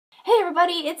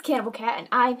everybody, it's Cannibal Cat, and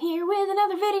I'm here with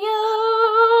another video!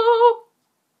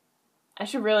 I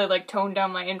should really, tone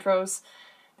down my intros.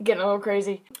 I'm getting a little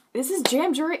crazy. This is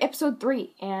Jam Jury episode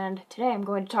 3, and today I'm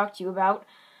going to talk to you about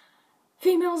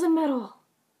females in metal,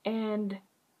 and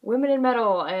women in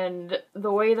metal, and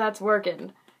the way that's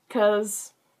working,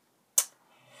 because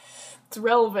it's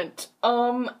relevant.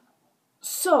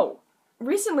 So,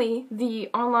 recently, the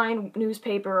online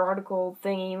newspaper article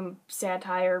thingy,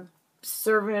 satire,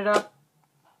 serving it up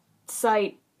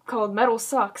site called Metal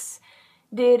Sucks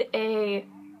did an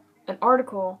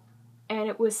article, and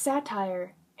it was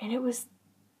satire, and it was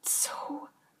so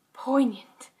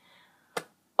poignant.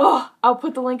 Oh, I'll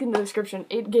put the link in the description.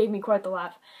 It gave me quite the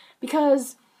laugh.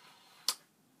 Because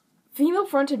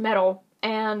female-fronted metal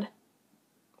and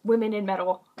women in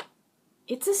metal,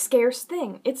 it's a scarce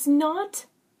thing. It's not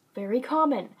very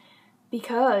common,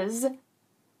 because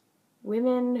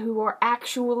women who are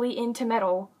actually into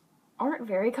metal aren't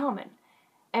very common.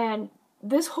 And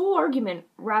this whole argument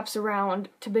wraps around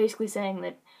to basically saying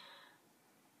that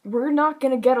we're not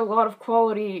gonna get a lot of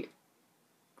quality,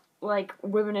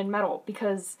 women in metal,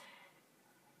 because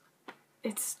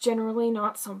it's generally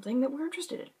not something that we're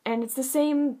interested in. And it's the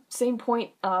same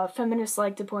point feminists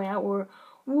like to point out where,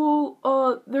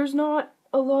 there's not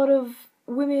a lot of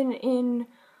women in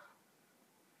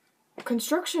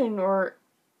construction or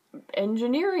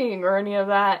engineering or any of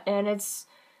that, and it's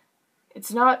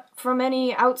not from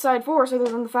any outside force other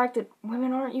than the fact that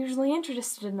women aren't usually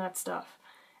interested in that stuff.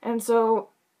 And so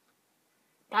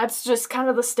that's just kind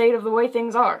of the state of the way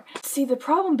things are. See, the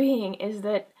problem being is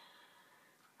that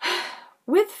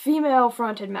with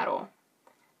female-fronted metal,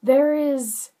 there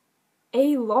is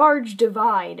a large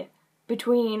divide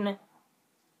between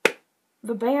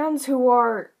the bands who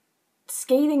are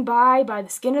skating by the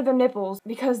skin of their nipples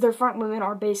because their front women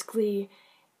are basically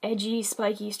edgy,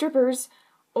 spiky strippers,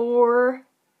 or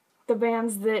the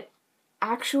bands that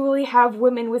actually have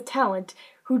women with talent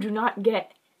who do not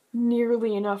get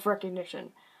nearly enough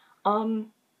recognition.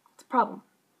 It's a problem.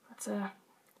 It's a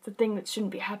thing that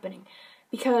shouldn't be happening.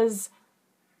 Because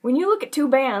when you look at two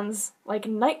bands like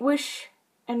Nightwish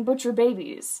and Butcher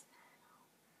Babies,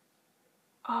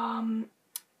 where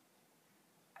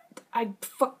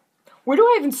do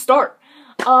I even start?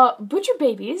 Butcher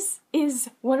Babies is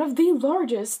one of the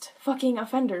largest fucking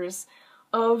offenders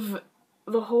of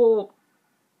the whole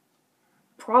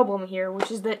problem here,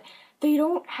 which is that they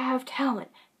don't have talent.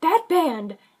 That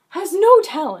band has no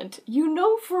talent. You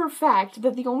know for a fact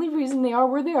that the only reason they are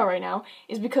where they are right now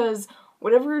is because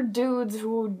whatever dudes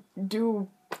who do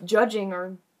judging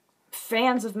or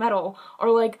fans of metal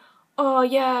are like, oh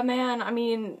yeah, man, I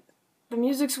mean, the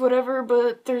music's whatever,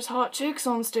 but there's hot chicks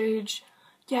on stage.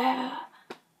 Yeah.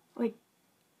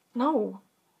 No.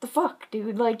 The fuck,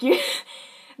 dude?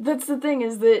 That's the thing,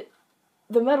 is that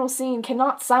the metal scene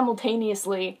cannot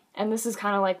simultaneously, and this is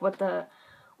kind of what the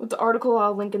article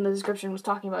I'll link in the description was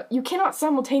talking about, you cannot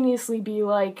simultaneously be,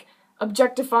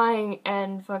 objectifying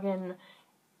and fucking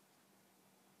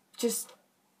just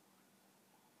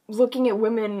looking at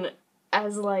women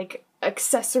as,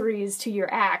 accessories to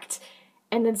your act,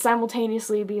 and then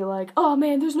simultaneously be like, oh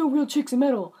man, there's no real chicks in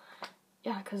metal.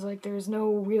 Yeah, because, there's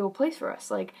no real place for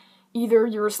us. Either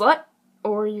you're a slut,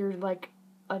 or you're,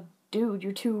 a dude.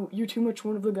 You're too much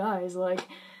one of the guys.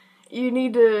 You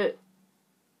need to...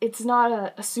 It's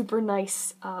not a super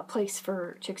nice, place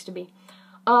for chicks to be.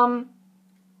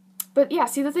 But yeah,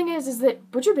 see, the thing is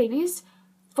that Butcher Babies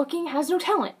fucking has no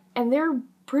talent. And they're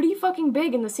pretty fucking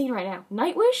big in the scene right now.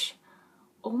 Nightwish?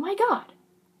 Oh my god.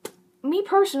 Me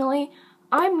personally,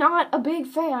 I'm not a big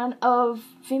fan of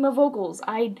female vocals.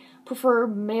 I prefer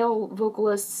male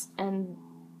vocalists and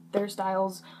their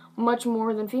styles much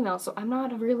more than female, so I'm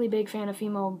not a really big fan of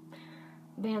female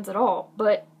bands at all.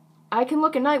 But I can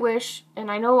look at Nightwish, and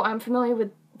I know I'm familiar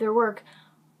with their work.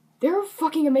 They're a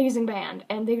fucking amazing band,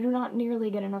 and they do not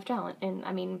nearly get enough talent,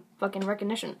 and, fucking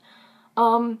recognition.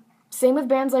 Same with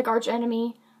bands like Arch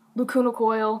Enemy, Lacuna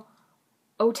Coil,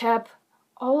 OTEP,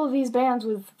 all of these bands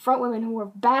with front women who are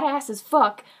badass as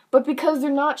fuck, but because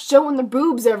they're not showing their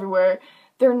boobs everywhere,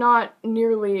 they're not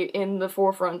nearly in the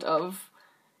forefront of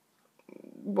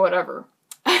whatever.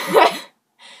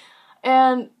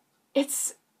 And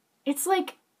it's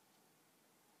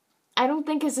I don't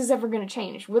think this is ever gonna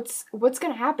change. What's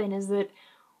gonna happen is that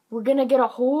we're gonna get a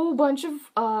whole bunch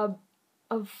of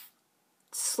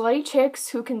slutty chicks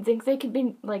who can think they could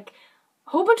be, a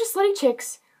whole bunch of slutty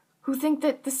chicks who think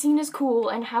that the scene is cool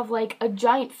and have, a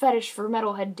giant fetish for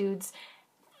metalhead dudes,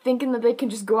 thinking that they can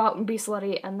just go out and be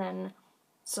slutty, and then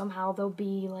somehow they'll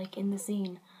be, in the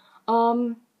scene.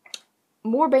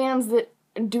 More bands that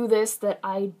do this that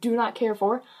I do not care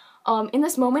for In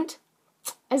this moment,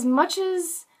 as much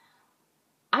as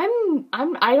I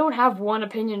don't have one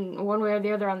opinion one way or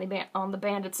the other on the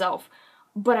band itself,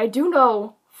 but I do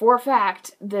know for a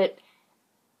fact that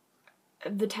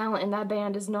the talent in that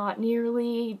band is not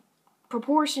nearly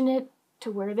proportionate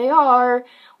to where they are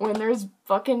when there's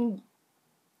fucking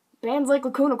bands like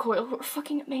Lacuna Coil who are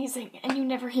fucking amazing and you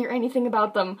never hear anything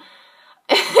about them.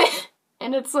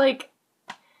 And it's like,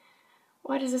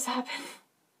 why does this happen?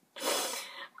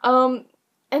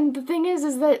 And the thing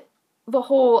is that the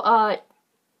whole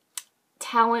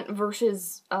talent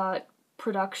versus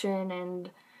production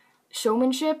and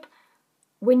showmanship,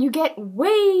 when you get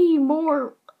way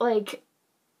more like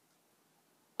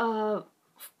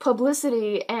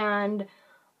publicity and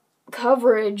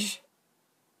coverage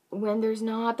when there's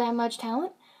not that much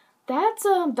talent, that's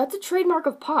a trademark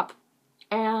of pop,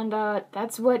 and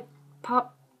that's what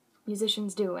pop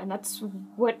musicians do, and that's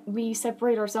what we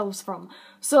separate ourselves from.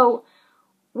 So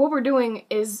what we're doing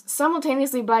is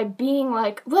simultaneously by being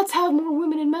like, let's have more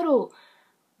women in metal,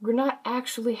 we're not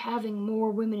actually having more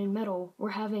women in metal, we're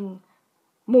having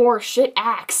more shit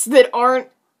acts that aren't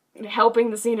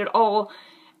helping the scene at all.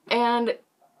 And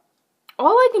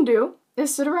all I can do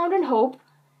is sit around and hope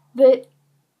that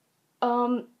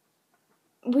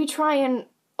we try and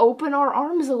open our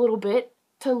arms a little bit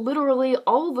to literally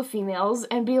all the females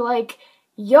and be like,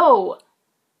 yo,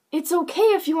 it's okay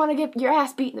if you want to get your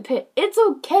ass beat in the pit. It's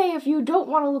okay if you don't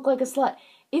want to look like a slut.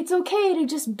 It's okay to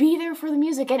just be there for the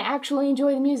music and actually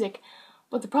enjoy the music.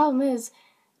 But the problem is,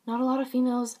 not a lot of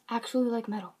females actually like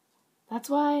metal. That's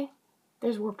why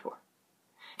there's Warped Tour.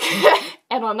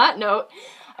 And on that note,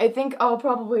 I think I'll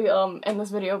probably end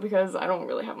this video because I don't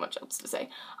really have much else to say.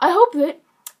 I hope that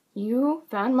you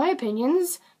found my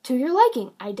opinions to your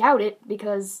liking. I doubt it,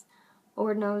 because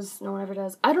Lord knows no one ever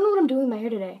does. I don't know what I'm doing with my hair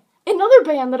today. Another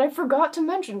band that I forgot to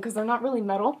mention, because they're not really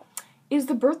metal, is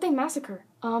the Birthday Massacre.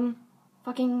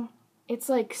 It's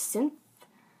like synth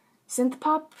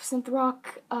pop, synth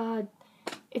rock.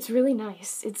 It's really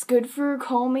nice. It's good for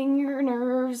calming your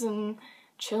nerves and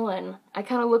chillin'. I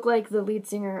kind of look like the lead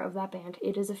singer of that band.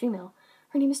 It is a female.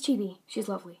 Her name is Chibi. She's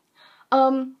lovely.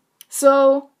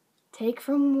 So take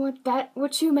from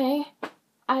what you may.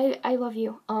 I love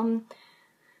you.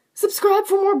 Subscribe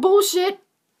for more bullshit.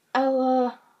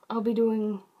 I'll be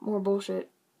doing more bullshit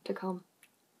to come.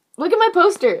 Look at my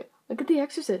poster. Look at The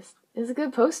Exorcist. It's a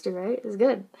good poster, right? It's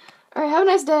good. Alright, have a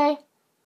nice day.